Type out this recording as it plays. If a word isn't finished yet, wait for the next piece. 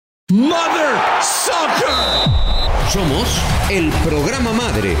Mother Soccer. Somos el programa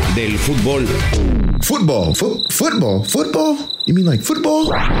madre del fútbol. Football. You mean like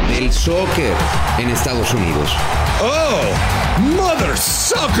football? Del soccer en Estados Unidos. Oh, Mother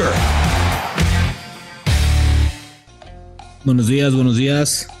Soccer. Buenos días.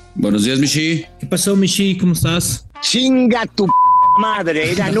 Buenos días, Michi. ¿Qué pasó, Michi? ¿Cómo estás? Chinga tu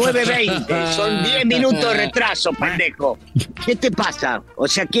madre, era 9:20, son 10 minutos de retraso, pendejo. ¿Qué te pasa? O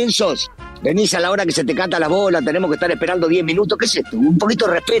sea, ¿quién sos? Venís a la hora que se te canta la bola, tenemos que estar esperando 10 minutos, ¿qué es esto? Un poquito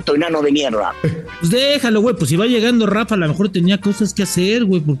de respeto, enano de mierda. Pues déjalo, güey, pues si va llegando Rafa, a lo mejor tenía cosas que hacer,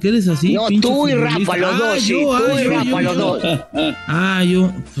 güey, ¿por qué eres así? No, tú y Rafa, los dos, sí, tú y Rafa, los dos.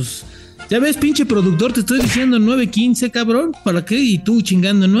 Pues... Ya ves, pinche productor, te estoy diciendo 9:15, cabrón. ¿Para qué? Y tú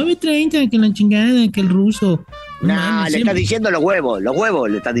chingando 9:30, que la chingada, que el ruso. Nah, le estás diciendo los huevos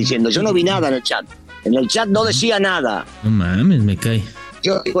le estás diciendo. Yo no vi nada en el chat. En el chat no decía nada. No mames, me cae.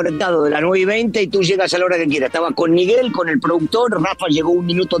 Yo estoy conectado de las 9:20 y tú llegas a la hora que quieras. Estaba con Miguel, con el productor. Rafa llegó 1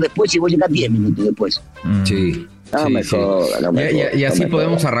 minuto después y vos llegás 10 minutos después. Sí. No me jodas. Y así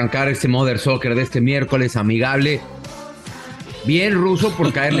podemos arrancar este Mother Soccer de este miércoles amigable. Bien, Ruso,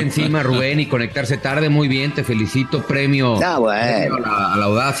 por caerle encima a Rubén y conectarse tarde. Muy bien, te felicito. Premio, bueno. premio a la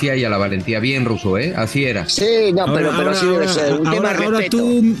audacia y a la valentía. Bien, Ruso, ¿eh? Así era. Sí, no, pero sí debe ser. Un tema de respeto.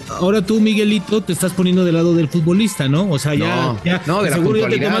 Ahora tú, Miguelito, te estás poniendo del lado del futbolista, ¿no? O sea, ya no, de seguro la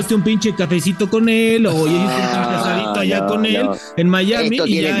ya te tomaste un pinche cafecito con él o ya hiciste un pinche asadito allá con él en Miami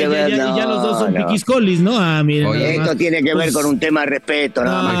y ya los dos son piquiscolis, ¿no? Ah, miren. Oye, esto tiene que ver con un tema de respeto,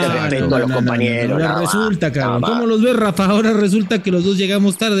 nada más que respeto a los compañeros. Ahora resulta, cabrón. ¿Cómo los ves, Rafa? Ahora resulta que los dos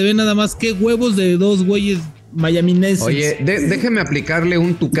llegamos tarde. Ve nada más qué huevos de dos güeyes miaminenses. Oye, déjeme aplicarle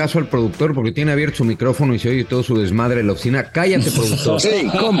un tucazo al productor porque tiene abierto su micrófono y se oye todo su desmadre en la oficina. Cállate, productor. Sí,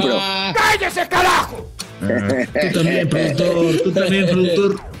 compro. ¡Cállese, carajo! Tú también,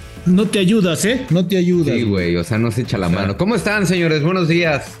 productor. No te ayudas, ¿eh? No te ayudas. Sí, güey, o sea, no se echa la mano. ¿Cómo están, señores? Buenos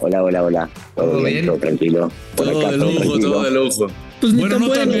días. Hola. ¿Todo bien? ¿Todo tranquilo? Todo de lujo. Pues ni tan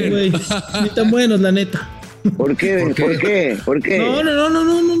buenos, güey. Ni tan buenos, la neta. ¿Por qué?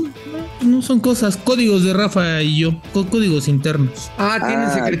 No son cosas, códigos de Rafa y yo, códigos internos.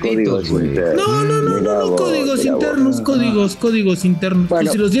 Tienen secretitos, güey. No, códigos internos. Bueno,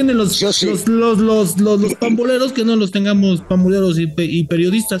 pues si los tienen los pamboleros, que no los tengamos pamboleros y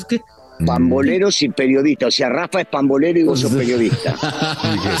periodistas, ¿qué? Pamboleros y periodistas, o sea, Rafa es pambolero y vos sos periodista.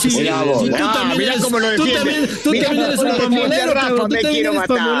 Sí, tú también eres un pambolero, cabrón, tú también eres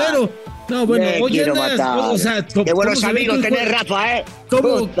pambolero. No, bueno, oye, o sea, qué buenos amigos tenés, Rafa, ¿eh?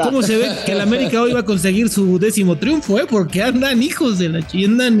 ¿Cómo se ve que el América hoy va a conseguir su 10º triunfo, Porque andan hijos de la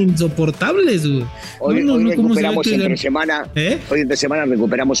andan insoportables, güey. Hoy recuperamos entre semana. Hoy entre semana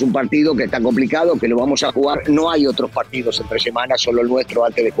recuperamos un partido que está complicado, que lo vamos a jugar. No hay otros partidos entre semana, solo el nuestro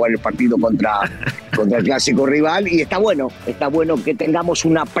antes de jugar el partido contra el clásico rival. Y está bueno que tengamos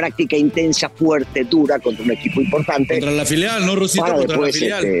una práctica intensa, fuerte, dura contra un equipo importante. Contra la filial, ¿no, Rosita? Contra después, la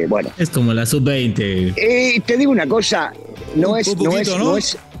filial. Bueno. Es como la sub-20. Te digo una cosa, no está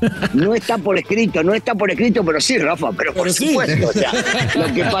por escrito, pero sí, Rafa, pero por supuesto, o sea,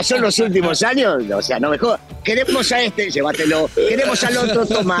 lo que pasó en los últimos años, o sea, no mejor. Queremos a este, llévatelo, queremos al otro,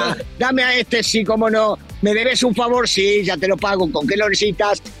 toma, dame a este, sí, cómo no, me debes un favor, sí, ya te lo pago, ¿con qué lo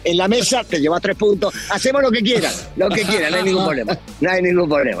necesitas? En la mesa, te llevas 3 puntos, hacemos lo que quieras, no hay ningún problema.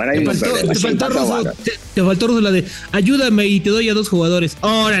 Te faltó Rosa, la de, ayúdame y te doy a 2 jugadores,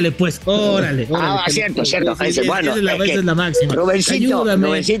 órale, órale. Cierto, bueno, esa es la máxima. Rubencito,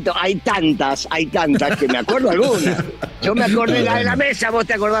 hay tantas que me acuerdo algunas. Yo me acordé la de la mesa, vos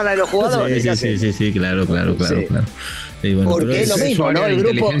te acordás la de los jugadores. Sí, claro. Sí, bueno, porque es lo mismo, ¿no? El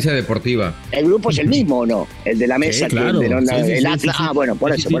grupo, inteligencia deportiva. El grupo es el mismo, ¿o no? El de la mesa, claro. El Atlas. Bueno,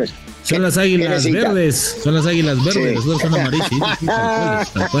 por eso. Son las águilas verdes, las dos son amarillas,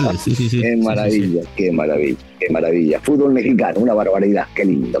 tal cual. Sí. Qué maravilla. Fútbol mexicano, una barbaridad, qué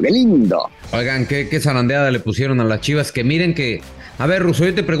lindo. Oigan, qué zarandeada le pusieron a las Chivas, que miren que... A ver, Russo,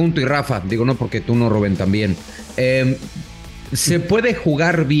 yo te pregunto, y Rafa, digo no porque tú no, Rubén, también. ¿Se puede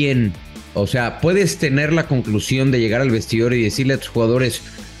jugar bien? O sea, ¿puedes tener la conclusión de llegar al vestidor y decirle a tus jugadores,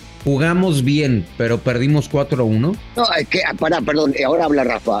 jugamos bien, pero perdimos 4-1? No, es que, perdón, ahora habla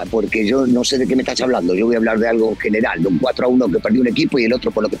Rafa, porque yo no sé de qué me estás hablando. Yo voy a hablar de algo general, de un 4-1 que perdió un equipo y el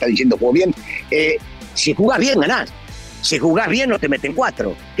otro, por lo que está diciendo, jugó bien. Si jugás bien, ganás. Si jugás bien, no te meten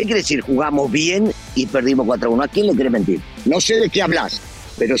 4. ¿Qué quiere decir? Jugamos bien y perdimos 4-1. ¿A quién le querés mentir? No sé de qué hablas,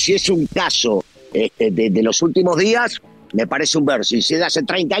 pero si es un caso de los últimos días, me parece un verso. Y si es de hace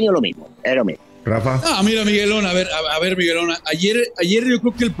 30 años, lo mismo. Es lo mismo. Rafa. Mira, Miguelón, a ver, Miguelón. Ayer yo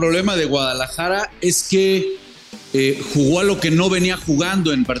creo que el problema de Guadalajara es que jugó a lo que no venía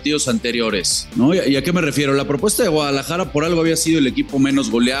jugando en partidos anteriores, ¿no? ¿Y a qué me refiero? La propuesta de Guadalajara por algo había sido el equipo menos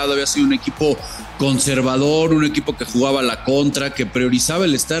goleado, había sido un equipo conservador, un equipo que jugaba a la contra, que priorizaba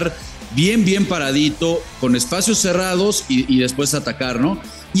el estar bien paradito, con espacios cerrados y después atacar, ¿no?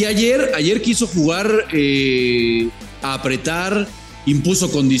 Y ayer quiso jugar a apretar,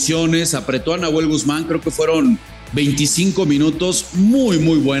 impuso condiciones, apretó a Nahuel Guzmán, creo que fueron 25 minutos muy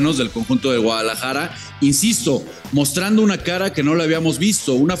buenos del conjunto de Guadalajara, insisto, mostrando una cara que no la habíamos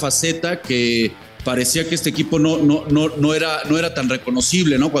visto, una faceta que parecía que este equipo no era tan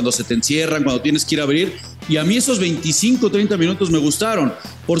reconocible, ¿no? Cuando se te encierran, cuando tienes que ir a abrir, y a mí esos 25-30 minutos me gustaron.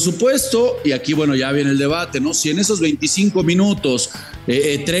 Por supuesto, y aquí bueno, ya viene el debate, ¿no? Si en esos 25 minutos,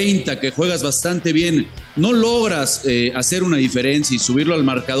 30, que juegas bastante bien, no logras hacer una diferencia y subirlo al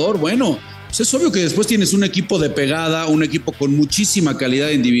marcador, bueno, pues es obvio que después tienes un equipo de pegada, un equipo con muchísima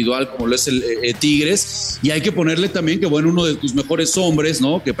calidad individual como lo es el Tigres, y hay que ponerle también que bueno, uno de tus mejores hombres,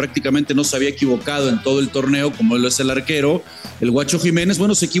 ¿no? Que prácticamente no se había equivocado en todo el torneo como lo es el arquero, el Guacho Jiménez,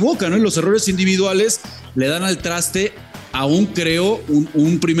 bueno, se equivoca, ¿no? Y los errores individuales le dan al traste. Aún creo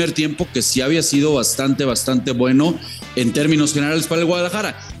un primer tiempo que sí había sido bastante bueno en términos generales para el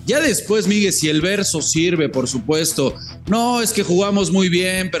Guadalajara. Ya después, Miguel, si el verso sirve, por supuesto, no, es que jugamos muy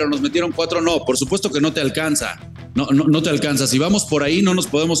bien, pero nos metieron 4, no, por supuesto que no te alcanza, no te alcanza. Si vamos por ahí no nos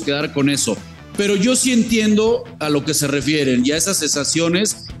podemos quedar con eso. Pero yo sí entiendo a lo que se refieren y a esas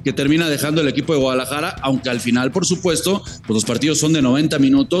sensaciones que termina dejando el equipo de Guadalajara, aunque al final, por supuesto, pues los partidos son de 90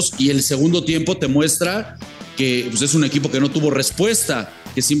 minutos y el segundo tiempo te muestra que pues, es un equipo que no tuvo respuesta,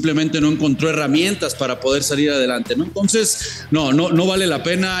 que simplemente no encontró herramientas para poder salir adelante, ¿no? Entonces, no vale la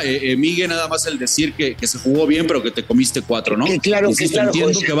pena, Miguel, nada más el decir que se jugó bien, pero que te comiste 4, ¿no? Entiendo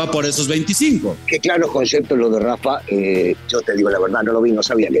concepto, que va por esos 25. Qué claro concepto lo de Rafa. Yo te digo la verdad, no lo vi, no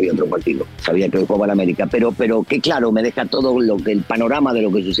sabía que había otro partido. Sabía que jugaba en América, pero qué claro, me deja todo el panorama de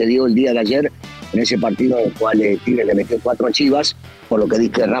lo que sucedió el día de ayer en ese partido en el cual Tigres le metió 4 a Chivas. Por lo que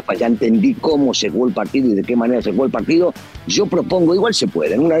dice Rafa, ya entendí cómo se jugó el partido y de qué manera se jugó el partido. Yo propongo, igual se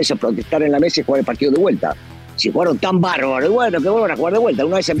puede, en una vez a protestar en la mesa y jugar el partido de vuelta. Si jugaron tan bárbaros, bueno, que vuelvan a jugar de vuelta.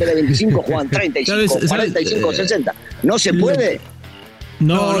 Una vez en vez de 25 juegan 35, 45, 60. No se puede.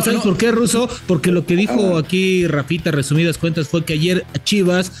 No, ¿sabes por qué, Ruso? Porque lo que dijo aquí Rafita, resumidas cuentas, fue que ayer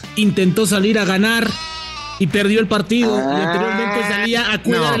Chivas intentó salir a ganar y perdió el partido, y anteriormente salía a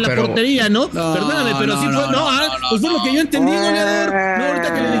cuidar en la portería, ¿no? Perdóname, pero sí fue, pues fue lo que yo entendí, goleador. No,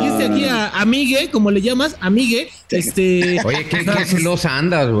 ahorita que le dijiste aquí a Migue, como le llamas, a Migue, Oye, qué celosa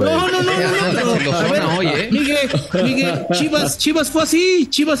andas, güey. No, oye. Migue, Chivas fue así,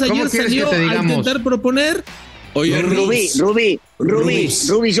 Chivas ayer salió a intentar proponer. Oye, Rubí,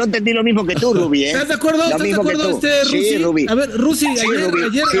 yo entendí lo mismo que tú, Rubí, ¿eh? ¿Estás de acuerdo? Rusi? Sí, Rubí. A ver, Rusi, ayer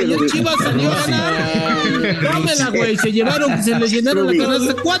Chivas salió a ganar. Dámela, güey, se les llenaron la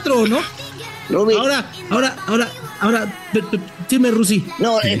canasta 4, ¿no? Rubí. Ahora, dime, Rusi.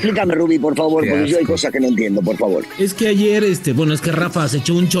 No, explícame, Rubí, por favor, porque yo hay cosas que no entiendo, por favor. Es que ayer, es que Rafa se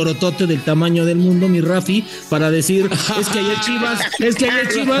echó un chorotote del tamaño del mundo, mi Rafi, para decir, es que ayer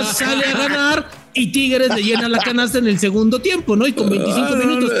Chivas sale a ganar y Tigres le llena la canasta en el segundo tiempo, ¿no? Y con 25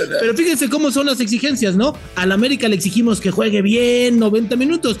 minutos. Pero fíjense cómo son las exigencias, ¿no? Al América le exigimos que juegue bien 90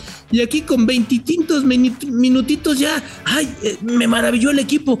 minutos. Y aquí con 20 minutitos ya, me maravilló el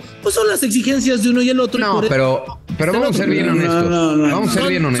equipo. Pues son las exigencias de uno y el otro. No, pero vamos a ser bien honestos. Vamos a ser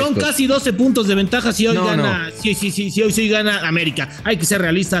bien honestos. Son casi 12 puntos de ventaja si hoy gana. Sí, hoy gana América. Hay que ser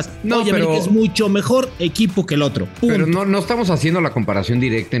realistas. Hoy América es mucho mejor equipo que el otro. Punto. Pero no estamos haciendo la comparación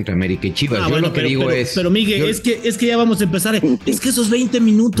directa entre América y Chivas. Pero Miguel, es que ya vamos a empezar. Es que esos 20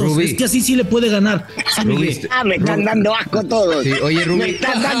 minutos, Rubí, es que así sí le puede ganar. Sí, Rubí, me están dando asco todos. Sí, oye, Rubí. Me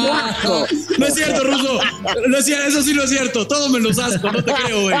están dando asco. No es cierto, Ruso. Eso sí no es cierto. Todo menos asco, no te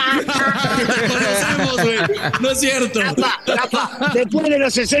creo, güey. Conocemos, güey. No es cierto. Rafa, después de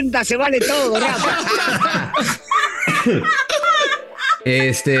los 60 se vale todo, Rafa.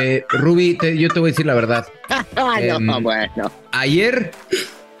 Rubí, yo te voy a decir la verdad. Bueno.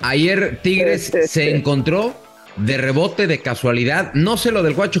 Ayer Tigres se encontró de rebote, de casualidad. No sé lo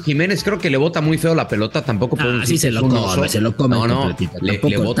del Guacho Jiménez, creo que le bota muy feo la pelota. Tampoco podemos decir se lo come. No,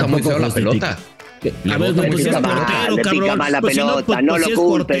 le bota muy feo la pelota. A ver, pues si es portero, le pica mal la pelota, no lo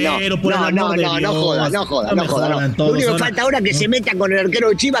culpe, no joda. Lo único que falta ahora es que se meta con el arquero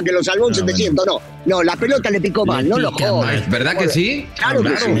de Chivas que lo salvó un 700, no, la pelota le picó mal, no lo joda. ¿Verdad que sí? Claro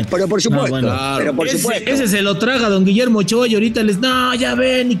que sí, pero por supuesto, Ese se lo traga don Guillermo Ochoa y ahorita ya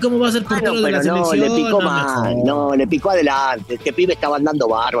ven, ¿y cómo va a ser portero de la selección? No, le picó mal, le picó adelante, este pibe estaba andando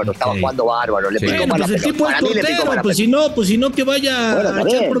bárbaro, estaba jugando bárbaro, le picó mal la pelota. El tipo es portero, pues si no que vaya a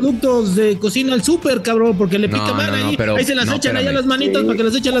echar productos de cocina al sur. súper, cabrón, porque le pica mal ahí. Ahí se las echan allá las manitas para que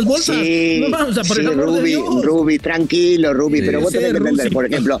les echen las bolsas. Sí, no vamos a por el amor de Dios. Ruby, tranquilo, Ruby, pero vos tenés que entender, por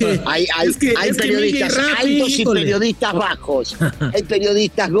ejemplo, hay periodistas altos y periodistas bajos. Hay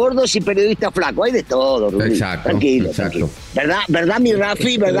periodistas gordos y periodistas flacos. Hay de todo, Ruby. Exacto. Tranquilo. ¿Verdad, mi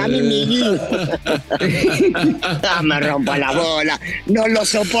Rafi? ¿Verdad, mi Miguel? Me rompa la bola. No lo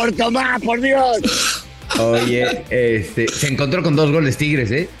soporto más, por Dios. Oye, se encontró con 2 goles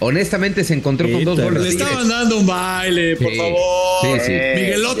Tigres, ¿eh? Honestamente se encontró con 2 goles Tigres. Le estaban dando un baile, por favor. Sí.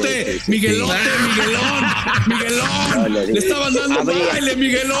 Miguelón. Le estaban dando un baile,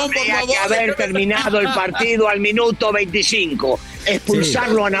 Miguelón, por favor. Habría que haber terminado el partido al minuto 25.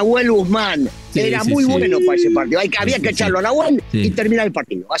 Expulsarlo a Nahuel Guzmán. Era muy bueno para ese partido. Había que echarlo a Nahuel y terminar el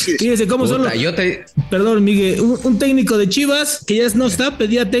partido. Así de fíjese cómo son los... Perdón, Miguel. Un técnico de Chivas que ya no está,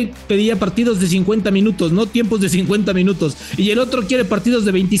 pedía partidos de 50 minutos, no tiempos de 50 minutos. Y el otro quiere partidos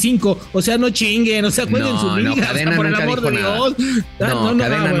de 25. O sea, no chinguen. O sea, jueguen su liga. Cadena por el amor de Dios.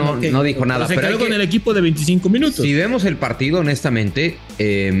 Cadena no dijo nada. Se quedó con el equipo de 25 minutos. Si vemos el partido, honestamente,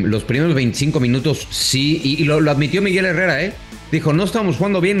 los primeros 25 minutos sí, y lo admitió Miguel Herrera, dijo, no estamos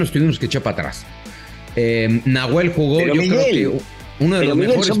jugando bien, nos tuvimos que echar para atrás. Nahuel jugó, pero yo Miguel, creo que uno de los Miguel,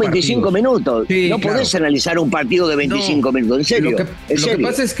 mejores son 25 partidos. minutos. Sí, no podés analizar un partido de 25 minutos, en serio. Lo que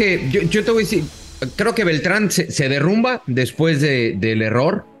pasa es que yo te voy a decir, creo que Beltrán se derrumba después del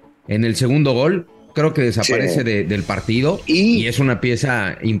error en el segundo gol. Creo que desaparece del partido y es una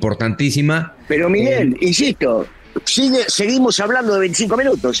pieza importantísima. Pero Miguel, insisto, seguimos hablando de 25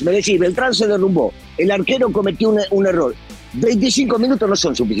 minutos. Me decís, Beltrán se derrumbó, el arquero cometió un error. 25 minutos no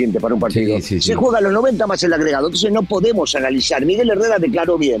son suficientes para un partido. Se juega a los 90 más el agregado. Entonces no podemos analizar. Miguel Herrera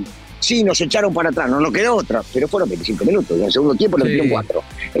declaró bien. Sí, nos echaron para atrás, no nos quedó otra, pero fueron 25 minutos. Y en el segundo tiempo le metieron 4.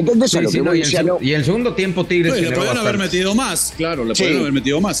 Entonces, y en el segundo tiempo Tigres le podían haber metido más, claro, le podían haber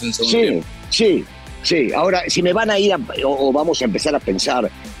metido más en el segundo tiempo. Sí, ahora si me van a ir o vamos a empezar a pensar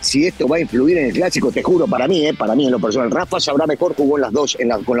si esto va a influir en el clásico, te juro, para mí en lo personal, Rafa sabrá mejor, jugó en las dos,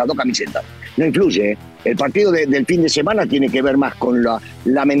 con las 2 camisetas. No influye, El partido del fin de semana tiene que ver más con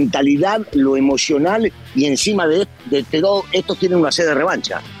la mentalidad, lo emocional, y encima de todo, estos tienen una sed de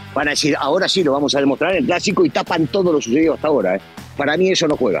revancha. Van a decir, ahora sí lo vamos a demostrar en el clásico, y tapan todo lo sucedido hasta ahora. Para mí eso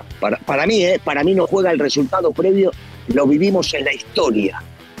no juega. Para mí no juega el resultado previo, lo vivimos en la historia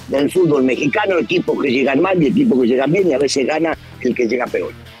del fútbol mexicano, equipos que llegan mal y equipos que llegan bien, y a veces gana el que llega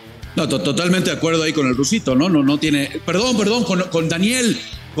peor. No, totalmente de acuerdo ahí con el rusito, ¿no? No tiene... Perdón, con Daniel...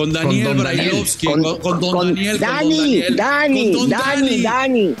 Con Daniel Brailovsky, con Don Daniel. Dani.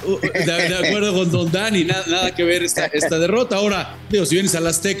 De acuerdo con Don Dani, nada que ver esta derrota. Ahora, digo, si vienes al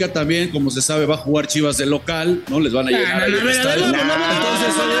Azteca también, como se sabe, va a jugar Chivas de local, ¿no? Les van a llenar el estadio.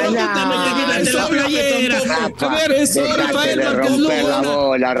 A ver, eso, Rafael Márquez Lugo.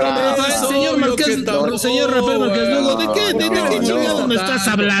 Señor Rafael Márquez Lugo, ¿de qué chingados me estás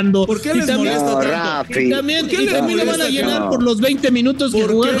hablando? ¿Por qué les molesta tanto? Y también lo van a llenar por los 20 minutos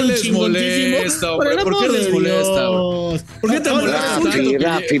que ¿Por qué les molesta, hombre? ¿Por qué les molesta? ¿Por qué te molesta tanto?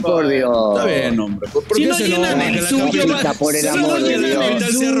 Rafi, por Dios. Está bien, hombre. ¿Por si qué no se llenan el suyo, por el amor de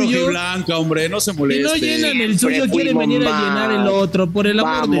Dios. Rojiblanca, hombre, no se moleste. Si no llenan el suyo, quieren venir a llenar el otro, por el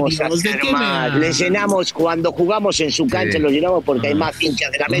amor de Dios. ¿De qué me le llenamos cuando jugamos en su cancha, lo llenamos porque hay más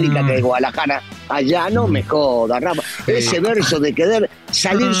hinchas de la América que de Guadalajara. Allá no me joda, Rafa. Ese verso de querer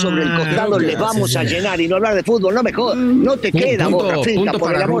salir sobre el costado, les vamos a llenar y no hablar de fútbol, no me jodas. No te queda, vos, Rafita,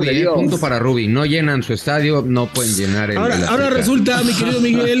 por el amor de Dios. Punto para Rubi, no llenan su estadio, no pueden llenar el Ahora resulta, mi querido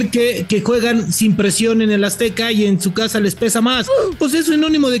Miguel, que juegan sin presión en el Azteca y en su casa les pesa más. Pues es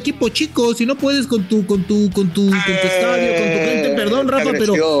sinónimo de equipo chico. Si no puedes con tu estadio, con tu gente, perdón, Rafa,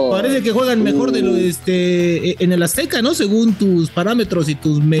 pero parece que juegan mejor en el Azteca, ¿no? Según tus parámetros y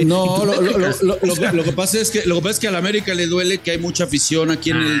tus lo que pasa es que a la América le duele que hay mucha afición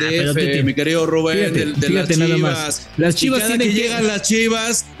aquí en el DF, mi querido Rubén, de las Chivas. Las Chivas tienen que llegan las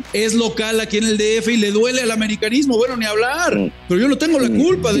Chivas, es local aquí en el DF y le duele al americanismo, bueno, ni hablar. Pero yo no tengo la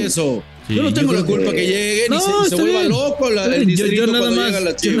culpa de eso. Yo no tengo la culpa que lleguen y se vuelva loco el distrito cuando llegan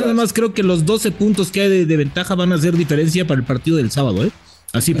las Chivas. Yo nada más creo que los 12 puntos que hay de ventaja van a hacer diferencia para el partido del sábado,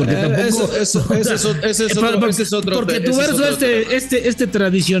 Así, porque tampoco... Ese es otro. Porque tu verso este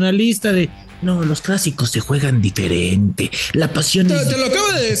tradicionalista de... No, los clásicos se juegan diferente. La pasión te lo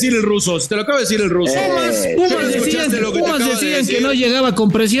acaba de decir el ruso. Pumas decían que no llegaba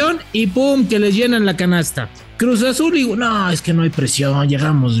con presión y pum, que les llenan la canasta. Cruz Azul y no, es que no hay presión,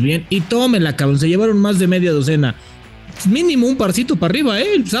 llegamos bien. Y tómenla, cabrón, se llevaron más de media docena. Mínimo un parcito para arriba,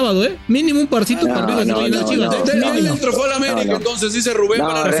 el sábado, mínimo un parcito para arriba. Denle el trofeo a la América, entonces dice Rubén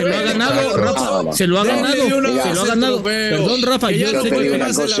para se lo ha ganado, Rafa, se lo ha ganado. Perdón, Rafa, yo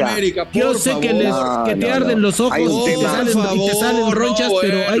sé que te arden los ojos y te salen ronchas,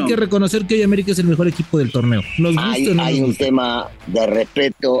 pero hay que reconocer que hoy América es el mejor equipo del torneo. Hay un tema de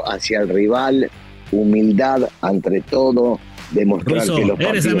respeto hacia el rival, humildad ante todo. Demostrar Ruso, que los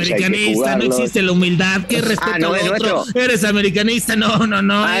eres americanista, no existe la humildad, ¿qué respeto no es otro? Nuestro. Eres americanista, no, esto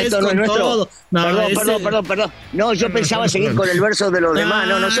no es nuestro. Todo. No, perdón. No, yo pensaba seguir con el verso de los demás,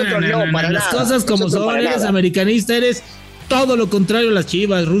 nosotros no, para las nada. Las cosas como son, eres americanista, eres todo lo contrario a las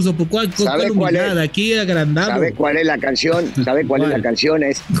Chivas, Ruso, ¿cuál humildad? Aquí agrandado. ¿Sabes cuál es la canción? ¿Sabes cuál es la canción?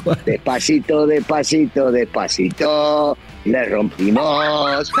 Es despacito, despacito, despacito. Le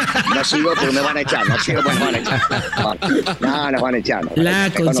rompimos. No sigo porque me van a echar. Nos van a echar. La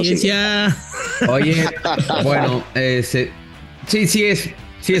conciencia. Oye, bueno, sí es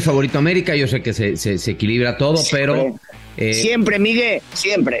favorito América. Yo sé que se equilibra todo, pero siempre, Miguel,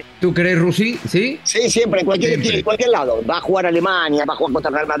 siempre. ¿Tú crees, Rusi? ¿Sí? Sí, siempre, en cualquier lado. Va a jugar Alemania, va a jugar contra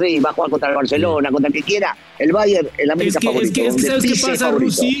el Real Madrid, va a jugar contra el Barcelona, contra el que quiera. El Bayern, el América favorito. Es que ¿sabes qué pasa,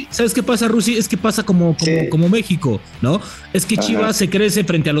 Rusi? ¿Sabes qué pasa, Rusi? Es que pasa como México, ¿no? Es que Chivas se crece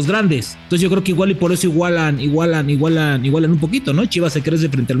frente a los grandes. Entonces yo creo que igual y por eso igualan un poquito, ¿no? Chivas se crece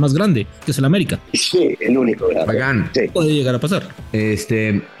frente al más grande, que es el América. Sí, el único grande. Oigan, puede llegar a pasar.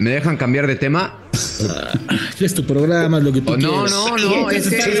 ¿Me dejan cambiar de tema? Es tu programa, es lo que tú quieres. No, es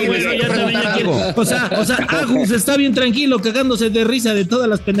que bueno, ya también ya quiero. O sea, Agus está bien tranquilo, cagándose de risa de todas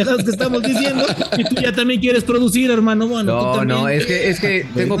las pendejadas que estamos diciendo, y tú ya también quieres producir, hermano. Bueno, no, es que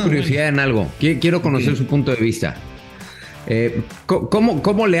tengo curiosidad en algo. Quiero conocer su punto de vista.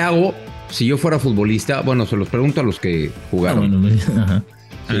 ¿Cómo le hago si yo fuera futbolista? Bueno, se los pregunto a los que jugaron.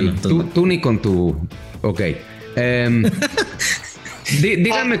 Tú ni con tu... Ok.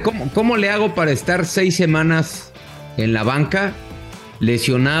 Dígame, ¿cómo le hago para estar 6 semanas en la banca,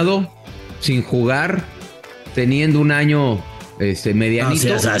 lesionado, sin jugar, teniendo un año medianito?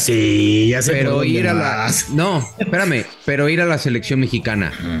 No seas así, ya sé. Pero ir a la selección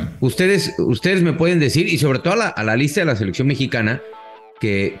mexicana. Ustedes me pueden decir, y sobre todo a la lista de la selección mexicana,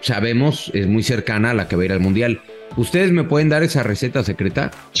 que sabemos es muy cercana a la que va a ir al Mundial. ¿Ustedes me pueden dar esa receta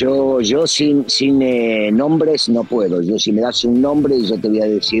secreta? Yo sin nombres no puedo. Yo, si me das un nombre, yo te voy a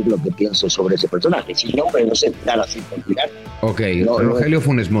decir lo que pienso sobre ese personaje. Sin nombre, no sé, dar así por tirar. Ok, Rogelio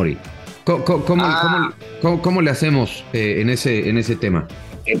Funes Mori. ¿Cómo le hacemos en ese tema?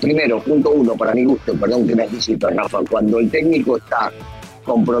 Primero, punto 1, para mi gusto, perdón que me anticipo, Rafa, cuando el técnico está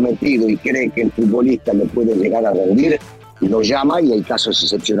comprometido y cree que el futbolista le puede llegar a rendir, lo llama, y hay casos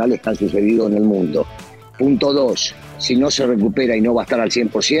excepcionales que han sucedido en el mundo. Punto 2, si no se recupera y no va a estar al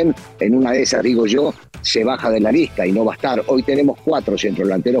 100%, en una de esas, digo yo, se baja de la lista y no va a estar. Hoy tenemos 4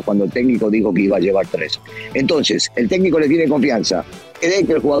 centrodelanteros cuando el técnico dijo que iba a llevar 3. Entonces, el técnico le tiene confianza, cree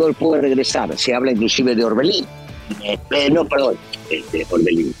que el jugador puede regresar. Se habla inclusive de Orbelín.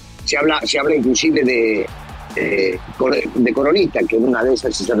 Orbelín. Se habla inclusive de Coronita, que en una de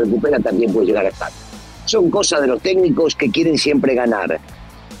esas, si se recupera, también puede llegar a estar. Son cosas de los técnicos que quieren siempre ganar.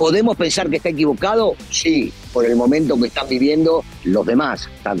 ¿Podemos pensar que está equivocado? Sí, por el momento que están viviendo los demás,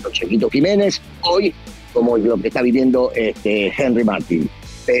 tanto Chiquito Jiménez hoy como lo que está viviendo Henry Martin.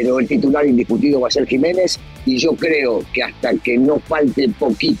 Pero el titular indiscutido va a ser Jiménez, y yo creo que hasta que no falte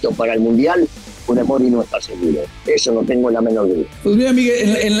poquito para el Mundial, Funes Mori no está seguro. Eso no tengo la menor duda. Pues mira,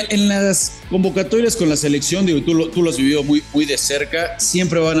 Miguel, en las convocatorias con la selección, digo, tú lo has vivido muy, muy de cerca,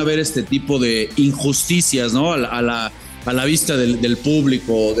 siempre van a haber este tipo de injusticias, ¿no? A la vista del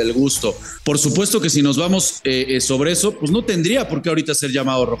público, del gusto. Por supuesto que si nos vamos sobre eso, pues no tendría por qué ahorita ser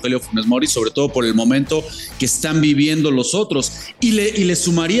llamado Rogelio Funes Mori, sobre todo por el momento que están viviendo los otros. Y le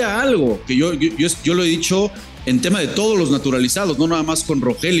sumaría algo, que yo lo he dicho en tema de todos los naturalizados, no nada más con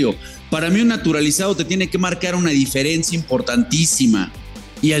Rogelio. Para mí un naturalizado te tiene que marcar una diferencia importantísima.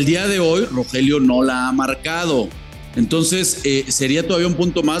 Y al día de hoy, Rogelio no la ha marcado. Entonces, sería todavía un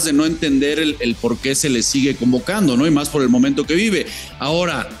punto más de no entender el por qué se le sigue convocando, ¿no? Y más por el momento que vive.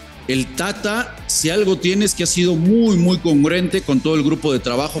 Ahora, el Tata, si algo tiene, es que ha sido muy, muy congruente con todo el grupo de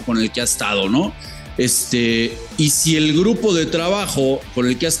trabajo con el que ha estado, ¿no? Y si el grupo de trabajo con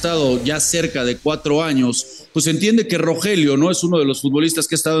el que ha estado ya cerca de 4 años, pues entiende que Rogelio, ¿no?, es uno de los futbolistas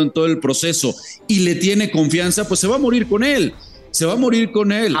que ha estado en todo el proceso y le tiene confianza, pues se va a morir con él. Se va a morir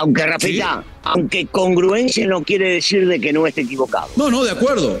con él. Aunque, Rafita, ¿sí? Aunque congruencia no quiere decir de que no esté equivocado. No, de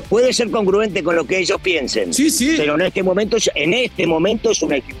acuerdo. Puede ser congruente con lo que ellos piensen. Sí. Pero en este momento es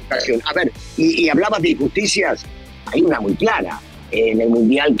una equivocación. A ver, y hablabas de injusticias, hay una muy clara. en el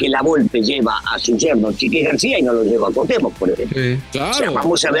Mundial que la Volpe lleva a su yerno Chiqui García y no lo lleva a Cuauhtémoc, por ejemplo. Sí, claro. O sea,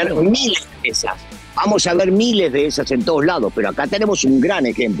 vamos a ver miles de esas. Vamos a ver miles de esas en todos lados, pero acá tenemos un gran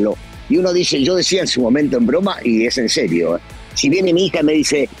ejemplo. Y uno dice, yo decía en su momento en broma, y es en serio, si viene mi hija y me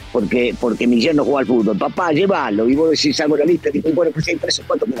dice, porque mi yerno juega al fútbol, papá, llévalo, y vos decís, hago la lista, y digo, bueno, pues hay presos,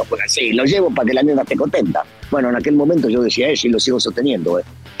 ¿cuántos menos juegan? Sí, lo llevo para que la nena esté contenta. Bueno, en aquel momento yo decía eso y lo sigo sosteniendo.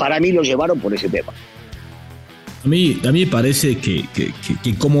 Para mí lo llevaron por ese tema. A mí me parece que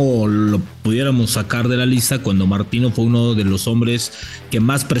como lo pudiéramos sacar de la lista cuando Martino fue uno de los hombres que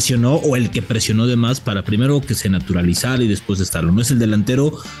más presionó o el que presionó de más para primero que se naturalizara y después estarlo. No es el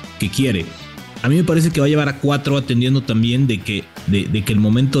delantero que quiere. A mí me parece que va a llevar a 4 atendiendo también de que el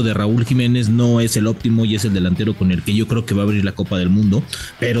momento de Raúl Jiménez no es el óptimo y es el delantero con el que yo creo que va a abrir la Copa del Mundo,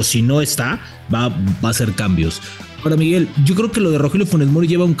 pero si no está, va a hacer cambios. Ahora, Miguel, yo creo que lo de Rogelio Funes Mori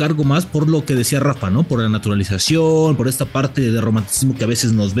lleva un cargo más por lo que decía Rafa, ¿no? Por la naturalización, por esta parte de romanticismo que a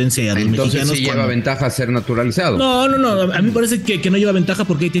veces nos vence a los entonces mexicanos. Sí lleva ventaja ser naturalizado. No. A mí me parece que no lleva ventaja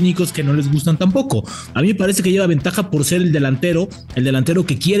porque hay técnicos que no les gustan tampoco. A mí me parece que lleva ventaja por ser el delantero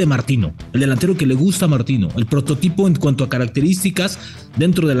que quiere Martino, el delantero que le gusta a Martino, el prototipo en cuanto a características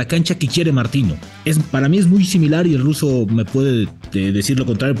dentro de la cancha que quiere Martino. Para mí es muy similar, y el ruso me puede decir lo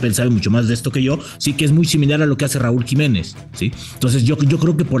contrario, pensar mucho más de esto que yo, sí que es muy similar a lo que hace Raúl Jiménez, ¿sí? Entonces yo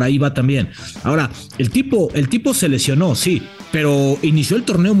creo que por ahí va también. Ahora, el tipo se lesionó, sí, pero inició el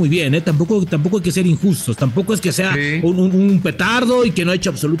torneo muy bien, ¿eh? Tampoco hay que ser injustos, tampoco es que sea un petardo y que no ha hecho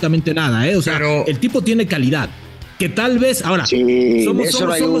absolutamente nada, ¿eh? O sea, pero el tipo tiene calidad. Que tal vez, ahora,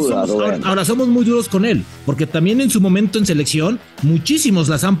 somos muy duros con él, porque también en su momento en selección, muchísimos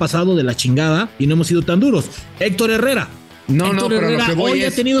las han pasado de la chingada y no hemos sido tan duros. Héctor Herrera. Héctor Herrera lo que hoy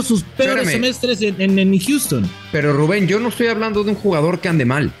ha tenido sus peores semestres en Houston. Pero Rubén, yo no estoy hablando de un jugador que ande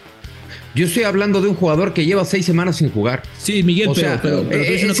mal. Yo estoy hablando de un jugador que lleva 6 semanas sin jugar. Sí, Miguel, pero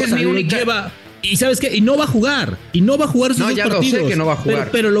esa es mi única... Y ¿sabes qué? Y no va a jugar esos dos partidos. No, ya lo sé que no va a jugar.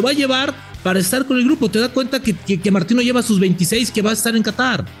 Pero lo va a llevar para estar con el grupo. Te das cuenta que Martino lleva sus 26 que va a estar en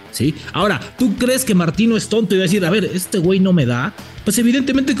Qatar, ¿sí? Ahora, ¿tú crees que Martino es tonto y va a decir, a ver, este güey no me da? Pues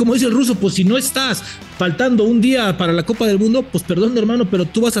evidentemente, como dice el ruso, pues si no estás faltando un día para la Copa del Mundo, pues perdón, hermano, pero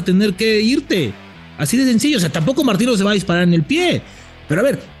tú vas a tener que irte. Así de sencillo. O sea, tampoco Martino se va a disparar en el pie. Pero a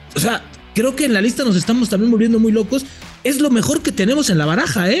ver, o sea, creo que en la lista nos estamos también volviendo muy locos. Es lo mejor que tenemos en la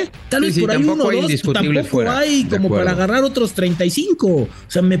baraja, ¿eh? Tal vez por ahí uno o dos, tampoco hay como para agarrar otros 35. O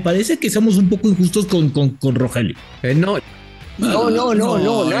sea, me parece que somos un poco injustos con Rogelio. No,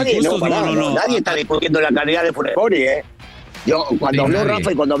 nadie está discutiendo la calidad de Funes Mori, ¿eh? Yo, cuando habló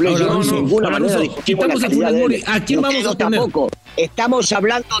Rafa y cuando hablé yo, de ninguna manera discutimos la calidad de él. ¿A quién vamos a poner? Tampoco. Estamos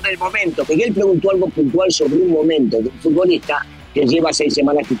hablando del momento. Miguel preguntó algo puntual sobre un momento de un futbolista que lleva 6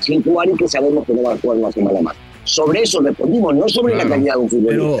 semanas sin jugar y que sabemos que no va a jugar una semana más. Sobre eso respondimos, no sobre la calidad de un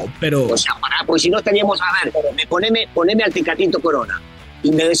futbolista. Pero... O sea, porque si no estaríamos, a ver, poneme al Tecatito Corona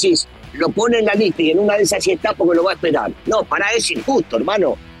y me decís, lo pone en la lista y en una de esas sí está porque lo va a esperar. No, es injusto,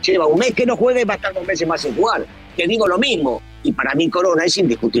 hermano. Lleva un mes que no juegue y va a estar 2 meses más sin jugar. Te digo lo mismo. Y para mí Corona es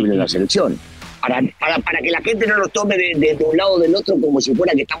indiscutible en la selección. Para que la gente no lo tome de un lado o del otro como si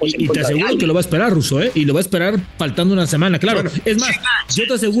fuera que estamos en contra de alguien. Y te aseguro que lo va a esperar, Russo, ¿eh? Y lo va a esperar faltando una semana, claro. Bueno, es más, yo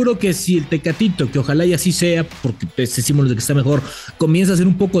te aseguro que si el Tecatito, que ojalá y así sea, porque decimos de que está mejor, comienza a hacer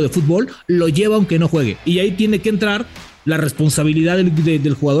un poco de fútbol, lo lleva aunque no juegue. Y ahí tiene que entrar la responsabilidad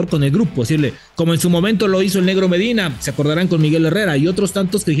del jugador con el grupo, decirle, como en su momento lo hizo el Negro Medina, se acordarán con Miguel Herrera y otros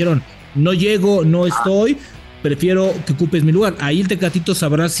tantos que dijeron, no llego, no estoy, prefiero que ocupes mi lugar. Ahí el Tecatito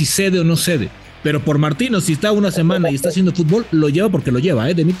sabrá si cede o no cede. Pero por Martino, si está una semana y está haciendo fútbol, lo lleva porque lo lleva,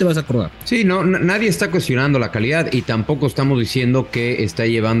 ¿eh? De mí te vas a acordar. Sí, nadie está cuestionando la calidad y tampoco estamos diciendo que está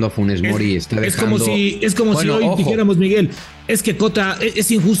llevando a Funes Mori y está dejando... Es como si hoy dijéramos, Miguel, es que Cota,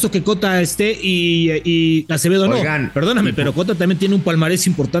 es injusto que Cota esté y Acevedo no. Oigan, perdóname, pero Cota también tiene un palmarés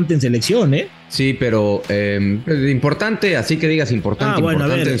importante en selección, ¿eh? Sí, pero importante, así que digas importante, bueno,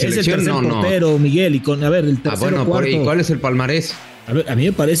 importante a ver, en selección, es el tercer portero, Miguel, y el tercero, cuarto. ¿Y cuál es el palmarés? A mí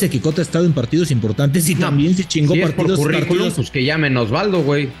me parece que Cota ha estado en partidos importantes y también se chingó partidos. Por currículum, pues que llamen Osvaldo,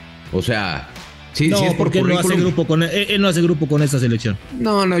 güey. O sea, sí es por porque currículum. Él no hace grupo con esta selección.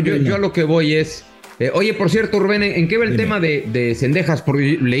 No, yo a lo que voy es... oye, por cierto, Rubén, ¿en qué va el tema de Cendejas?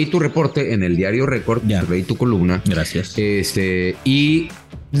 Porque leí tu reporte en el diario Récord, leí tu columna. Gracias. Y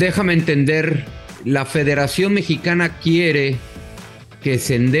déjame entender, la Federación Mexicana quiere que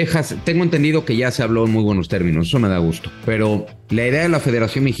Cendejas, tengo entendido que ya se habló en muy buenos términos, eso me da gusto, pero la idea de la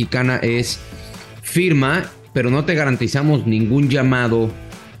Federación Mexicana es firma, pero no te garantizamos ningún llamado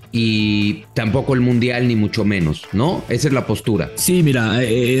y tampoco el mundial ni mucho menos, ¿no? Esa es la postura. Sí, mira,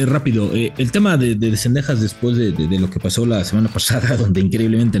 rápido, el tema de Cendejas después de lo que pasó la semana pasada, donde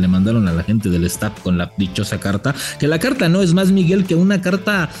increíblemente le mandaron a la gente del staff con la dichosa carta, que la carta no es más, Miguel, que una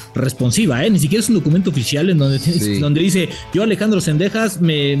carta responsiva, ni siquiera es un documento oficial en donde dice, yo Alejandro Cendejas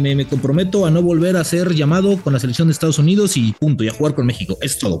me comprometo a no volver a ser llamado con la selección de Estados Unidos y punto, y a jugar con México,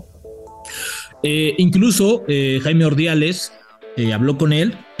 es todo. Incluso Jaime Ordiales habló con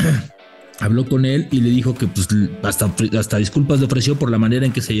él y le dijo que pues hasta disculpas le ofreció por la manera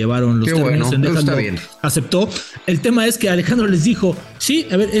en que se llevaron los términos. Bueno, está bien. Aceptó. El tema es que Alejandro les dijo, sí,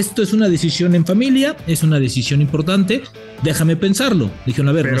 a ver, esto es una decisión en familia, es una decisión importante, déjame pensarlo. Dijeron,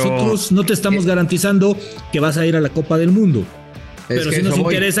 a ver, nosotros no te estamos garantizando que vas a ir a la Copa del Mundo. Pero sí nos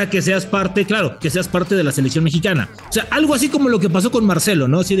interesa que seas parte, claro, que seas parte de la selección mexicana. O sea, algo así como lo que pasó con Marcelo,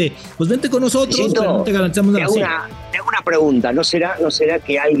 ¿no? Así de, pues vente con nosotros, pero no te garantizamos nada. Te hago una pregunta, ¿no será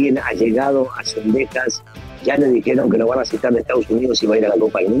que alguien ha llegado a Cendejas, ya le dijeron que lo van a citar de Estados Unidos y va a ir a la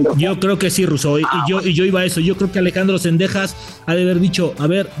Copa del Mundo? Yo creo que sí, Russo, y yo iba a eso. Yo creo que Alejandro Cendejas ha de haber dicho, a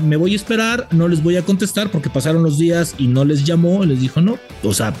ver, me voy a esperar, no les voy a contestar porque pasaron los días y no les llamó, les dijo no.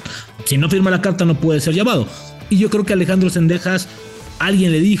 O sea, si no firma la carta no puede ser llamado. Y yo creo que Alejandro Cendejas,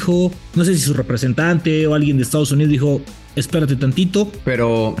 alguien le dijo, no sé si su representante o alguien de Estados Unidos dijo, espérate tantito,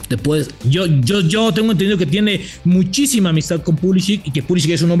 pero te puedes. Yo tengo entendido que tiene muchísima amistad con Pulisic y que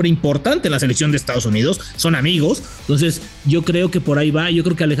Pulisic es un hombre importante en la selección de Estados Unidos, son amigos, entonces yo creo que por ahí va. Yo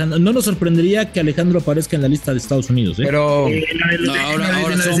creo que Alejandro, no nos sorprendería que Alejandro aparezca en la lista de Estados Unidos, pero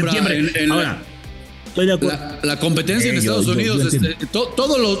ahora estoy de acuerdo. La competencia en Estados Unidos,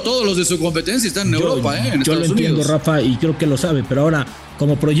 todos los de su competencia están en Europa, en Estados Unidos. Yo lo entiendo, Rafa, y creo que lo sabe, pero ahora,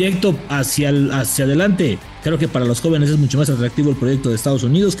 como proyecto hacia adelante, creo que para los jóvenes es mucho más atractivo el proyecto de Estados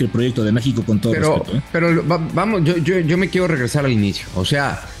Unidos que el proyecto de México, con todo respeto. Pero vamos, yo me quiero regresar al inicio. O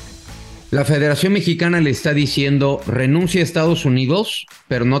sea, la Federación Mexicana le está diciendo, renuncia a Estados Unidos,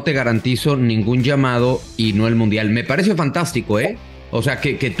 pero no te garantizo ningún llamado y no el mundial. Me parece fantástico, ¿eh? O sea,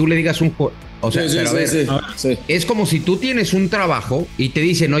 que tú le digas un... O sea, sí. Es como si tú tienes un trabajo y te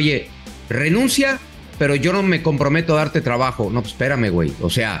dicen, oye, renuncia, pero yo no me comprometo a darte trabajo. No, pues espérame, güey. O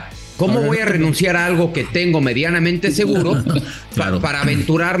sea, ¿cómo voy a renunciar a algo que tengo medianamente seguro para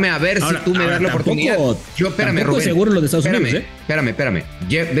aventurarme a ver si tú me das la oportunidad? Yo, espérame, Rubén. Seguro lo de Estados Unidos, Espérame.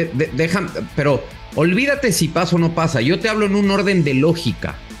 Déjame, pero olvídate si pasa o no pasa. Yo te hablo en un orden de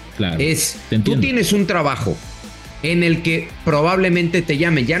lógica. Claro. Tú tienes un trabajo en el que probablemente te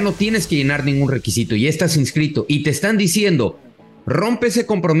llamen, ya no tienes que llenar ningún requisito, ya estás inscrito y te están diciendo, rompe ese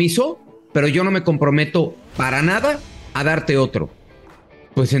compromiso, pero yo no me comprometo para nada a darte otro.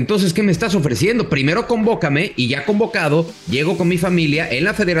 Pues entonces, ¿qué me estás ofreciendo? Primero convócame y ya convocado, llego con mi familia en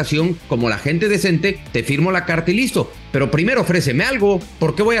la federación, como la gente decente, te firmo la carta y listo. Pero primero ofréceme algo.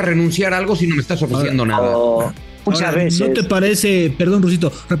 ¿Por qué voy a renunciar a algo si no me estás ofreciendo nada? Muchas veces. ¿No te parece, perdón,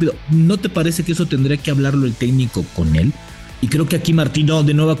 Rusito, rápido, ¿no te parece que eso tendría que hablarlo el técnico con él? Y creo que aquí Martino,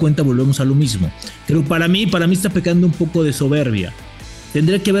 de nueva cuenta, volvemos a lo mismo. Creo para mí está pecando un poco de soberbia.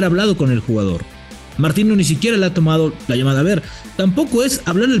 Tendría que haber hablado con el jugador. Martino ni siquiera le ha tomado la llamada. A ver, tampoco es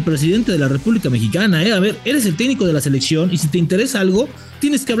hablar al presidente de la República Mexicana, A ver, eres el técnico de la selección y si te interesa algo,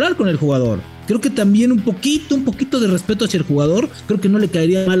 tienes que hablar con el jugador. Creo que también un poquito de respeto hacia el jugador, creo que no le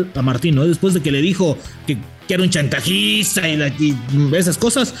caería mal a Martino, después de que le dijo que era un chantajista y esas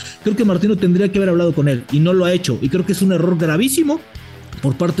cosas. Creo que Martino tendría que haber hablado con él y no lo ha hecho, y creo que es un error gravísimo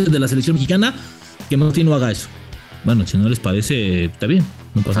por parte de la selección mexicana que Martino haga eso. Bueno, si no les parece, está bien,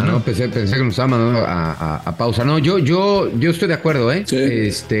 no pasa nada. No, pensé que nos estaba mandando a pausa. No, yo estoy de acuerdo, ¿eh?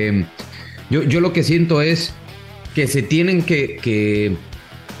 Sí. Yo lo que siento es que se tienen que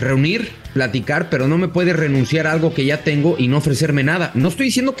reunir, platicar, pero no me puede renunciar a algo que ya tengo y no ofrecerme nada. No estoy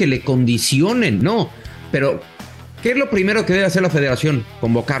diciendo que le condicionen, no, pero ¿qué es lo primero que debe hacer la federación?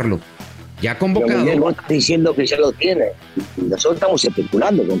 Convocarlo. Ya convocado. Miguel, vos estás diciendo que ya lo tiene. Nosotros estamos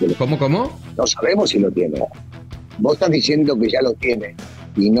especulando con que ¿Cómo? No sabemos si lo tiene. Vos estás diciendo que ya lo tiene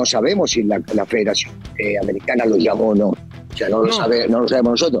y no sabemos si la Federación Americana lo llamó o no. O sea, no lo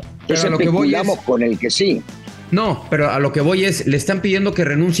sabemos nosotros. Entonces especulamos con el que sí. No, pero a lo que voy es, le están pidiendo que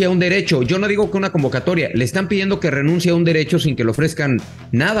renuncie a un derecho. Yo no digo que una convocatoria, le están pidiendo que renuncie a un derecho sin que le ofrezcan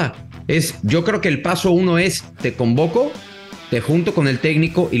nada. Yo creo que el paso 1 es, te convoco, te junto con el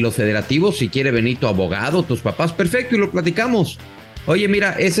técnico y los federativos, si quiere venir tu abogado, tus papás, perfecto, y lo platicamos. Oye,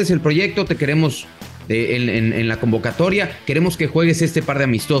 mira, ese es el proyecto, te queremos en la convocatoria, queremos que juegues este par de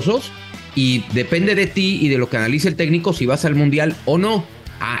amistosos y depende de ti y de lo que analice el técnico si vas al mundial o no.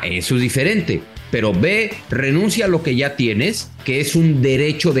 Eso es diferente. pero B, renuncia a lo que ya tienes, que es un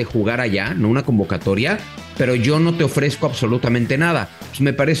derecho de jugar allá, no una convocatoria, pero yo no te ofrezco absolutamente nada. Pues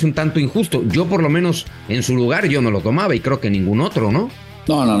me parece un tanto injusto. Yo por lo menos en su lugar yo no lo tomaba y creo que ningún otro, ¿no?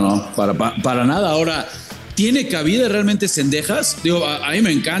 No, para nada. Ahora, ¿tiene cabida realmente Cendejas? Digo, a mí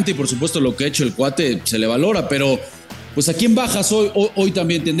me encanta y por supuesto lo que ha hecho el cuate se le valora, pero pues ¿a quién bajas hoy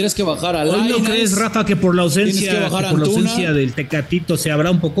también? ¿Tendrías que bajar a Lainez? ¿Hoy no crees, Rafa, que por la ausencia, del Tecatito se habrá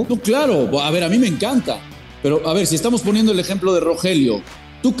un poco? No, claro. A ver, a mí me encanta. Pero, a ver, si estamos poniendo el ejemplo de Rogelio,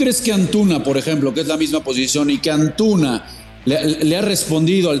 ¿tú crees que Antuna, por ejemplo, que es la misma posición, y que Antuna le ha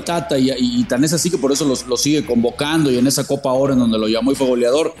respondido al Tata y tan es así que por eso lo sigue convocando y en esa Copa Oro en donde lo llamó y fue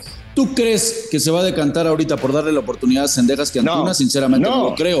goleador? ¿Tú crees que se va a decantar ahorita por darle la oportunidad a Cendejas que Antuna? No, sinceramente no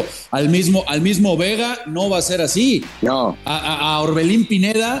lo creo. Al mismo Vega no va a ser así. No. A Orbelín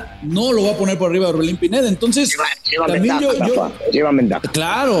Pineda no lo va a poner por arriba de Orbelín Pineda. Entonces, lleva ventaja, lleva ventaja.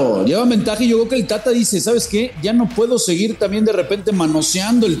 Claro, lleva ventaja y yo creo que el Tata dice, ¿sabes qué? Ya no puedo seguir también de repente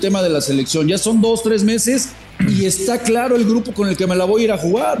manoseando el tema de la selección. Ya son 2-3 meses y está claro el grupo con el que me la voy a ir a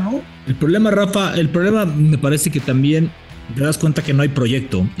jugar, ¿no? El problema, Rafa, me parece que también te das cuenta que no hay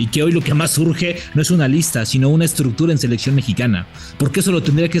proyecto y que hoy lo que más surge no es una lista, sino una estructura en selección mexicana. Porque eso lo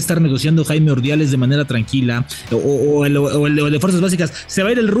tendría que estar negociando Jaime Ordiales de manera tranquila o el de Fuerzas Básicas. Se va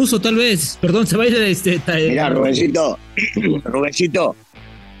a ir el ruso tal vez, perdón, se va a ir Mira, Rubencito,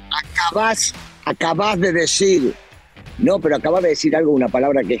 acabas de decir, pero acabas de decir una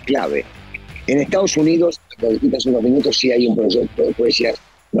palabra que es clave. En Estados Unidos, lo dijiste hace unos minutos, sí hay un proyecto, después decías,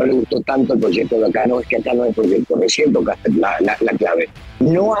 no le gustó tanto el proyecto de acá, no, es que acá no hay proyecto, recién tocaste la clave.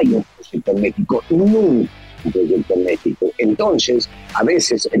 No hay un proyecto en México, nunca un proyecto en México. Entonces, a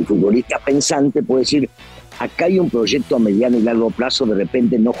veces el futbolista pensante puede decir, acá hay un proyecto a mediano y largo plazo, de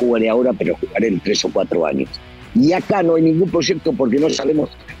repente no jugaré ahora, pero jugaré en 3 o 4 años. Y acá no hay ningún proyecto porque no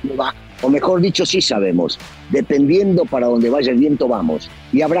sabemos cómo va, o mejor dicho, sí sabemos, dependiendo para dónde vaya el viento vamos.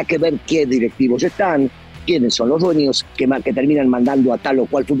 Y habrá que ver qué directivos están, quiénes son los dueños que terminan mandando a tal o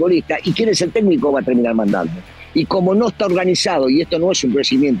cual futbolista y quién es el técnico que va a terminar mandando. Y como no está organizado, y esto no es un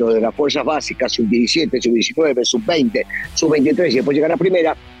crecimiento de las fuerzas básicas, sub-17, sub-19, sub-20, sub-23 y después llegar a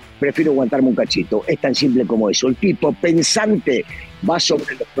primera, prefiero aguantarme un cachito. Es tan simple como eso. El tipo pensante va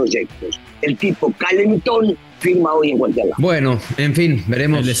sobre los proyectos. El tipo calentón firma hoy en cualquier lado. Bueno, en fin,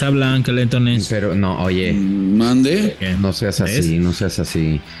 veremos. Les hablan calentones. Pero no, oye. Mande. No seas así, no seas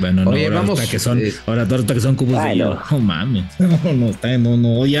así. Bueno, oye, no, vamos. Que son cubos de hielo. No mames.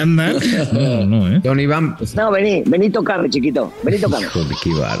 No, hoy andan. No, Don Iván. No, vení tocame, chiquito. Vení tocame. Joder, qué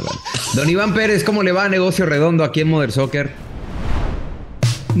bárbaro. Don Iván Pérez, ¿cómo le va a Negocio Redondo aquí en Mother Soccer?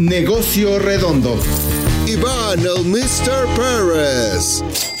 Negocio Redondo. Iván, el Mr. Pérez.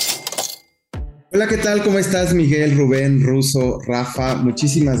 Hola, ¿qué tal? ¿Cómo estás, Miguel, Rubén, Ruso, Rafa?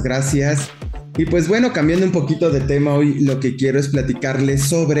 Muchísimas gracias. Y pues bueno, cambiando un poquito de tema, hoy lo que quiero es platicarles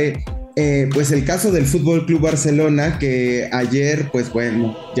sobre pues el caso del Fútbol Club Barcelona, que ayer, pues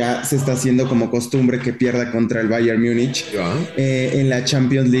bueno, ya se está haciendo como costumbre que pierda contra el Bayern Múnich en la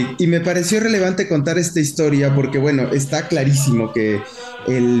Champions League. Y me pareció relevante contar esta historia porque, bueno, está clarísimo que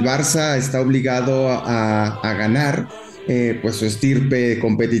el Barça está obligado a ganar. Pues su estirpe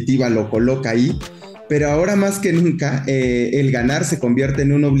competitiva lo coloca ahí, pero ahora más que nunca el ganar se convierte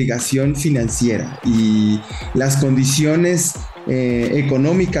en una obligación financiera y las condiciones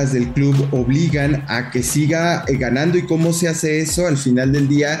económicas del club obligan a que siga ganando. ¿Y cómo se hace eso? Al final del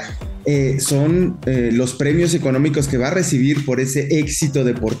día son los premios económicos que va a recibir por ese éxito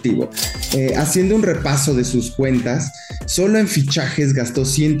deportivo. Haciendo un repaso de sus cuentas, solo en fichajes gastó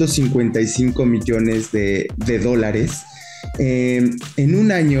 155 millones de dólares. En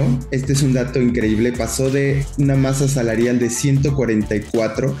un año, este es un dato increíble, pasó de una masa salarial de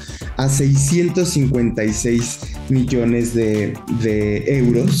 144 a 656 millones de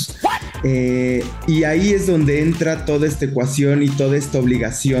euros. Y ahí es donde entra toda esta ecuación y toda esta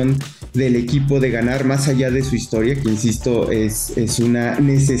obligación del equipo de ganar, más allá de su historia, que insisto es una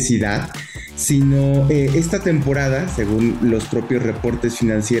necesidad, sino esta temporada, según los propios reportes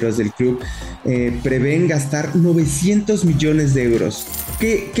financieros del club, prevén gastar 900 millones de euros.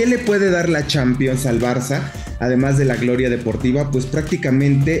 ¿Qué le puede dar la Champions al Barça? Además de la gloria deportiva, pues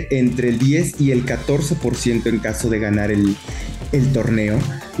prácticamente entre el 10 y el 14% en caso de ganar el torneo,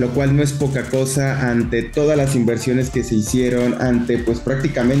 lo cual no es poca cosa ante todas las inversiones que se hicieron, ante pues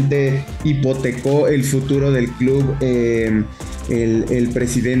prácticamente hipotecó el futuro del club el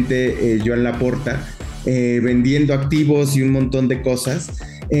presidente Joan Laporta, vendiendo activos y un montón de cosas.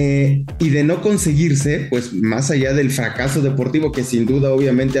 Y de no conseguirse, pues más allá del fracaso deportivo, que sin duda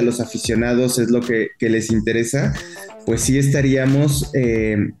obviamente a los aficionados es lo que les interesa, pues sí estaríamos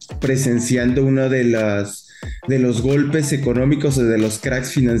presenciando uno de los golpes económicos o de los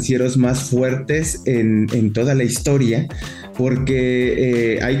cracks financieros más fuertes en toda la historia,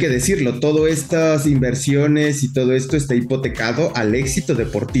 porque hay que decirlo, todas estas inversiones y todo esto está hipotecado al éxito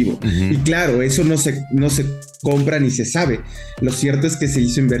deportivo. Y claro, eso no se compra ni se sabe. Lo cierto es que se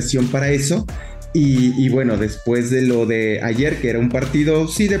hizo inversión para eso. Y bueno, después de lo de ayer, que era un partido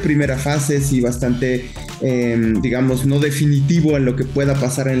sí de primera fase, sí bastante, digamos, no definitivo en lo que pueda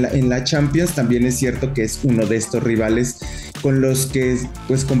pasar en la Champions, también es cierto que es uno de estos rivales con los que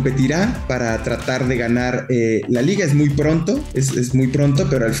pues competirá para tratar de ganar la liga. Es muy pronto, es muy pronto,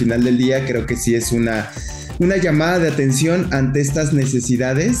 pero al final del día creo que sí es una llamada de atención ante estas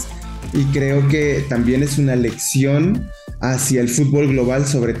necesidades, y creo que también es una lección hacia el fútbol global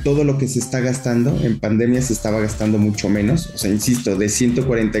sobre todo lo que se está gastando. En pandemia se estaba gastando mucho menos, o sea, insisto, de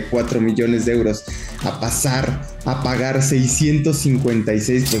 144 millones de euros a pasar a pagar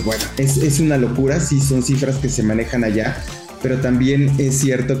 656, pues bueno, es una locura, sí son cifras que se manejan allá, pero también es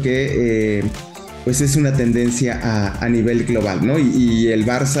cierto que pues es una tendencia a nivel global, ¿no? Y el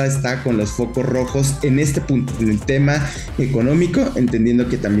Barça está con los focos rojos en este punto, en el tema económico, entendiendo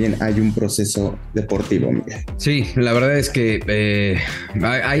que también hay un proceso deportivo, Miguel. Sí, la verdad es que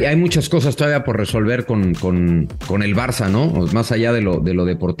hay muchas cosas todavía por resolver con el Barça, ¿no? Más allá de lo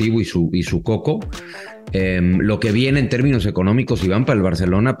deportivo y su coco. Lo que viene en términos económicos, Iván, para el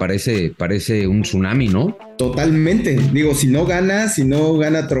Barcelona parece un tsunami, ¿no? Totalmente. Digo, si no gana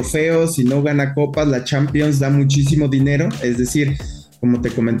trofeos, si no gana copas, la Champions da muchísimo dinero. Es decir, como te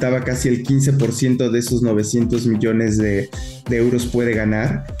comentaba, casi el 15% de esos 900 millones de euros puede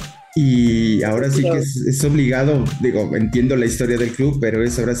ganar. Y ahora sí que es obligado, digo, entiendo la historia del club, pero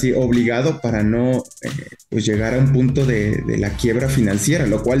es ahora sí obligado para no pues llegar a un punto de la quiebra financiera,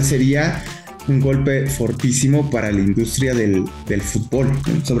 lo cual sería un golpe fortísimo para la industria del fútbol,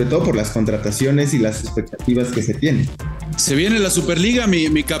 ¿no? Sobre todo por las contrataciones y las expectativas que se tienen. Se viene la Superliga,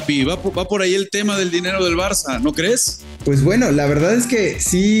 mi Capi, va por ahí el tema del dinero del Barça, ¿no crees? Pues bueno, la verdad es que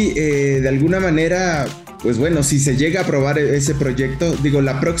sí, de alguna manera, pues bueno, si se llega a aprobar ese proyecto, digo,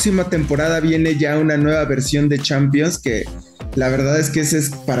 la próxima temporada viene ya una nueva versión de Champions, que la verdad es que ese es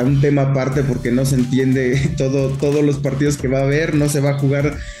para un tema aparte, porque no se entiende todos los partidos que va a haber, no se va a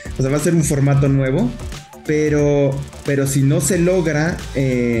jugar, o sea, va a ser un formato nuevo, pero si no se logra,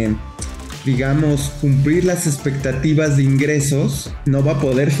 digamos, cumplir las expectativas de ingresos, no va a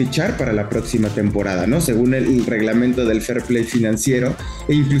poder fichar para la próxima temporada, ¿no? Según el reglamento del fair play financiero,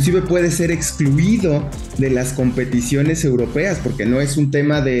 e inclusive puede ser excluido de las competiciones europeas, porque no es un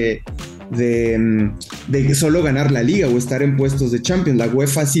tema de solo ganar la liga o estar en puestos de Champions. La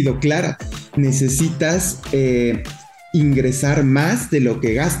UEFA ha sido clara, necesitas ingresar más de lo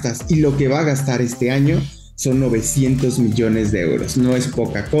que gastas, y lo que va a gastar este año son 900 millones de euros. No es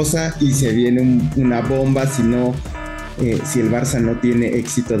poca cosa, y se viene una bomba si el Barça no tiene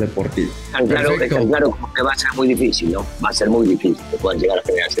éxito deportivo. Está claro que va a ser muy difícil, ¿no? Va a ser muy difícil que puedan llegar a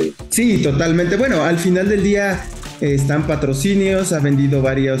generarse. Sí, totalmente. Bueno, al final del día están patrocinios, ha vendido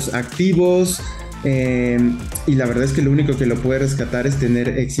varios activos, y la verdad es que lo único que lo puede rescatar es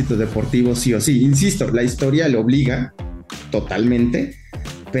tener éxito deportivo sí o sí. Insisto, la historia lo obliga totalmente,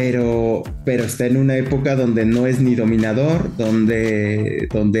 pero está en una época donde no es ni dominador,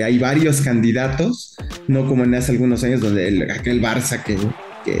 donde hay varios candidatos, no como en hace algunos años donde aquel Barça que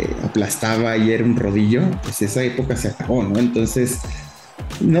aplastaba y era un rodillo, pues esa época se acabó, ¿no? Entonces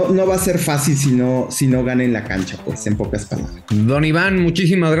no va a ser fácil si no gana en la cancha, pues, en pocas palabras. Don Iván,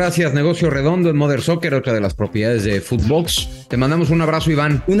 muchísimas gracias. Negocio redondo en Mother Soccer, otra de las propiedades de Footbox. Te mandamos un abrazo,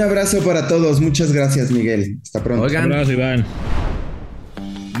 Iván. Un abrazo para todos. Muchas gracias, Miguel. Hasta pronto. Oigan, Un abrazo, Iván.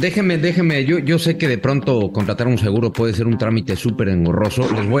 Déjeme, yo sé que de pronto contratar un seguro puede ser un trámite súper engorroso.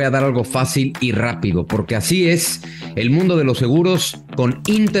 Les voy a dar algo fácil y rápido, porque así es el mundo de los seguros con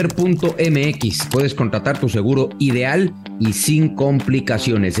Inter.mx. Puedes contratar tu seguro ideal y sin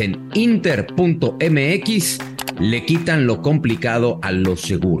complicaciones. En Inter.mx le quitan lo complicado a los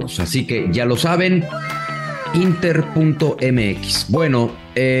seguros. Así que ya lo saben, Inter.mx. Bueno,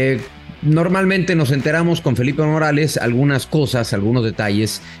 normalmente nos enteramos con Felipe Morales algunas cosas, algunos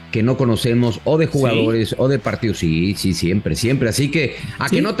detalles que no conocemos, o de jugadores, ¿sí?, o de partidos. Sí, siempre. Así que a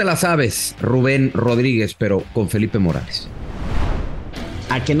que no te la sabes, Rubén Rodríguez, pero con Felipe Morales.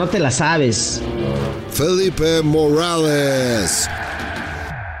 A que no te la sabes. Felipe Morales.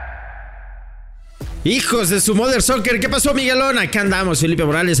 Hijos de su Mother Soccer, ¿qué pasó, Miguelón? Acá andamos, Felipe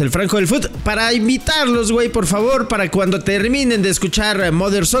Morales, el Franco del Foot, para invitarlos, güey, por favor, para cuando terminen de escuchar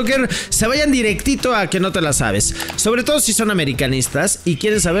Mother Soccer, se vayan directito a que no te la sabes. Sobre todo si son americanistas y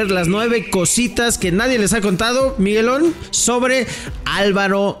quieren saber las 9 cositas que nadie les ha contado, Miguelón, sobre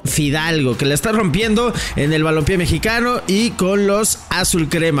Álvaro Fidalgo, que le está rompiendo en el balompié mexicano y con los azul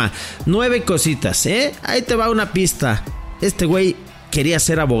crema. 9 cositas, ¿eh? Ahí te va una pista. Este güey quería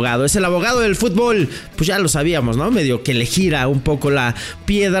ser abogado, es el abogado del fútbol, pues ya lo sabíamos, ¿no? Medio que le gira un poco la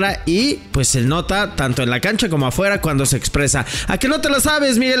piedra y pues se nota tanto en la cancha como afuera cuando se expresa. ¿A que no te lo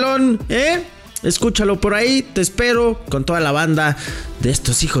sabes, Miguelón? Escúchalo por ahí, te espero con toda la banda de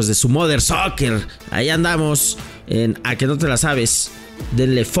estos hijos de su Mother Soccer. Ahí andamos en A que no te la sabes.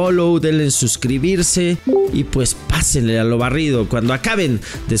 Denle follow, denle suscribirse y pues pásenle a lo barrido cuando acaben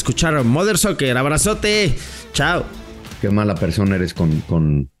de escuchar Mother Soccer. Abrazote, chao. Qué mala persona eres con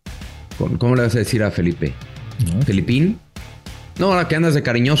 ¿cómo le vas a decir a Felipe? ¿No? ¿Felipín? No, ahora que andas de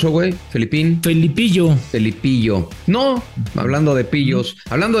cariñoso, güey. ¿Felipín? Felipillo. No, hablando de pillos.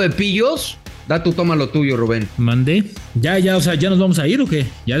 Hablando de pillos, da tu toma lo tuyo, Rubén. Mandé. Ya, o sea, ¿ya nos vamos a ir o qué?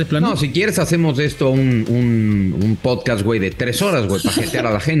 ¿Ya de plano? No, si quieres hacemos de esto un podcast, güey, de 3 horas, güey, para jetear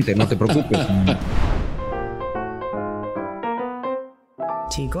a la gente, no te preocupes.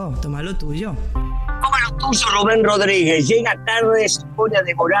 Chico, toma lo tuyo. Toma lo tuyo, Rubén Rodríguez. Llega tarde, se pone a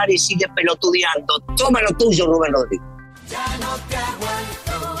demorar y sigue pelotudeando. Toma lo tuyo, Rubén Rodríguez. Ya no te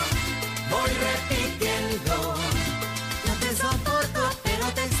aguanto, voy repitiendo. No te soporto, pero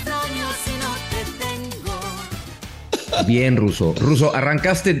te extraño si no te tengo. Bien, Ruso. Ruso,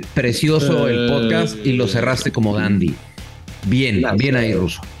 arrancaste precioso el podcast y lo cerraste como dandy. Bien, gracias. Bien ahí,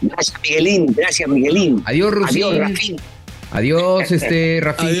 Ruso. Gracias, Miguelín. Adiós, Rusín. Adiós, Rafín. Adiós,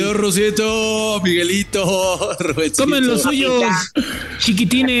 Rafín. Adiós, Rusito, Miguelito, Rubencito. Tomen los suyos,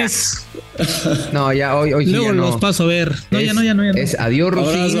 chiquitines. No, ya hoy luego sí ya no. Los paso a ver. No, ya no. Es adiós,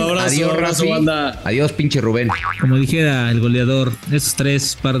 Rusín. Adiós, Rafi. Adiós, pinche Rubén. Como dijera el goleador, esos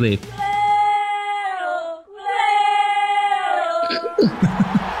 3 par de...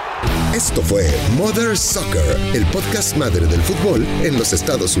 Esto fue Mother Soccer, el podcast madre del fútbol en los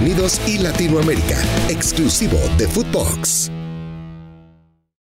Estados Unidos y Latinoamérica, exclusivo de Footbox.